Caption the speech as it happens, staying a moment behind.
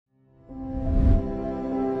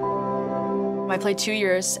I played 2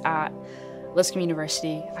 years at Lipscomb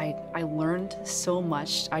University. I learned so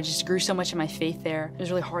much. I just grew so much in my faith there. It was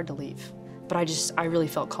really hard to leave, but I really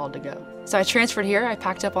felt called to go. So I transferred here, I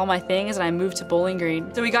packed up all my things, and I moved to Bowling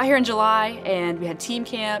Green. So we got here in July, and we had team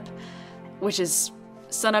camp, which is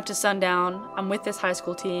sun up to sundown. I'm with this high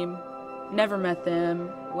school team, never met them.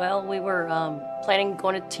 Well, we were planning on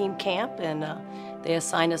going to team camp, and they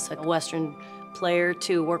assigned us a Western player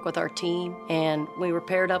to work with our team, and we were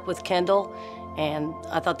paired up with Kendall, and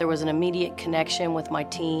I thought there was an immediate connection with my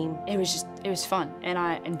team. It was fun, and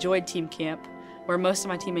I enjoyed team camp, where most of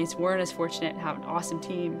my teammates weren't as fortunate to have an awesome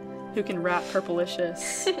team who can rap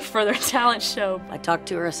Purplicious for their talent show. I talked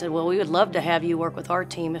to her, I said, well, we would love to have you work with our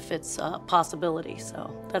team if it's a possibility,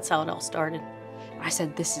 so that's how it all started. I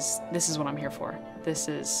said, this is what I'm here for. This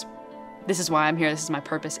is why I'm here. This is my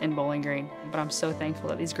purpose in Bowling Green. But I'm so thankful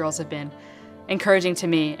that these girls have been encouraging to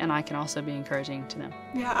me, and I can also be encouraging to them.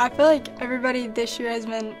 Yeah, I feel like everybody this year has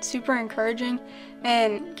been super encouraging,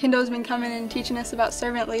 and Kendall's been coming and teaching us about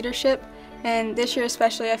servant leadership, and this year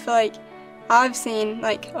especially, I feel like I've seen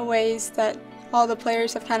like ways that all the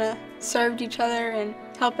players have kind of served each other and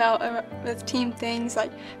helped out with team things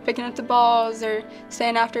like picking up the balls or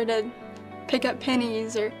staying after to pick up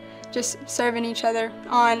pennies or just serving each other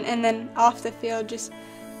on and then off the field, just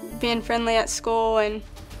being friendly at school and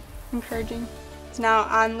encouraging. So now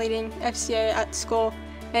I'm leading FCA at school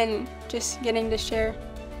and just getting to share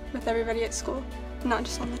with everybody at school, not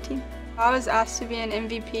just on the team. I was asked to be an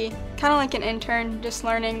MVP, kind of like an intern, just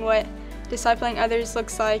learning what discipling others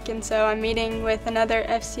looks like, and so I'm meeting with another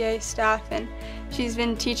FCA staff, and she's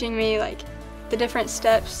been teaching me like the different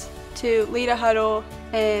steps to lead a huddle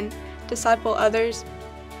and disciple others.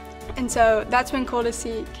 And so that's been cool to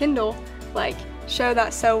see Kendall like show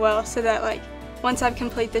that so well, so that like once I've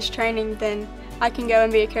complete this training, then I can go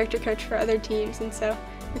and be a character coach for other teams, and so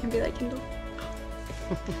I can be like Kendall.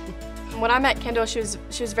 When I met Kendall, she was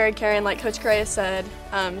very caring, like Coach Correa said.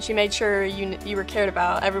 She made sure you were cared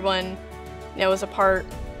about. Everyone, was a part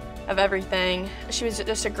of everything. She was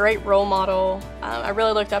just a great role model. I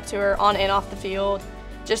really looked up to her on and off the field,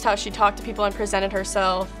 just how she talked to people and presented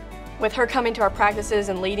herself. With her coming to our practices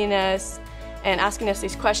and leading us and asking us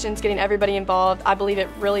these questions, getting everybody involved, I believe it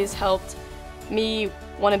really has helped me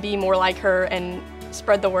want to be more like her and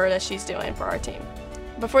spread the word as she's doing for our team.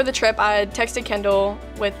 Before the trip, I had texted Kendall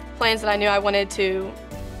with plans that I knew I wanted to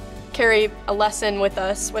carry a lesson with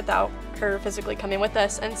us without her physically coming with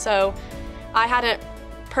us, and so I hadn't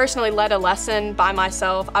personally led a lesson by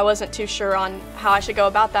myself. I wasn't too sure on how I should go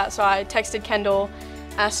about that, so I texted Kendall,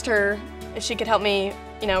 asked her if she could help me,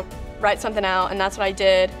 write something out, and that's what I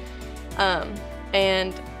did.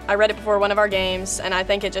 And I read it before one of our games, and I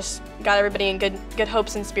think it just got everybody in good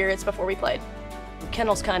hopes and spirits before we played.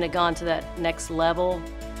 Kendall's kind of gone to that next level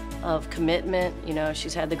of commitment.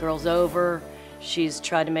 She's had the girls over. She's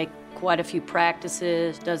tried to make quite a few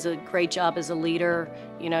practices, does a great job as a leader.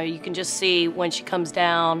 You can just see when she comes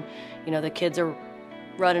down, the kids are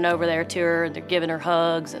running over there to her, and they're giving her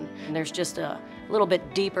hugs, and there's just a little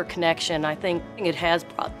bit deeper connection. I think it has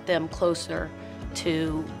brought them closer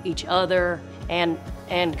to each other and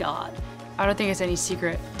God. I don't think it's any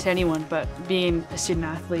secret to anyone, but being a student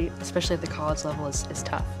athlete, especially at the college level, is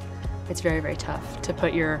tough. It's very, very tough to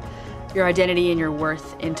put your identity and your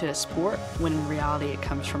worth into a sport when in reality it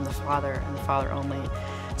comes from the Father and the Father only.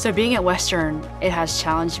 So being at Western, it has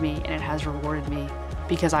challenged me and it has rewarded me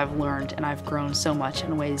because I've learned and I've grown so much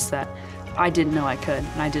in ways that I didn't know I could,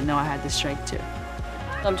 and I didn't know I had the strength to.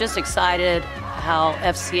 I'm just excited how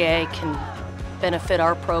FCA can benefit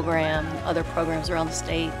our program and other programs around the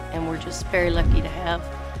state, and we're just very lucky to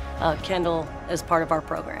have Kendall as part of our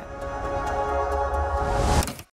program.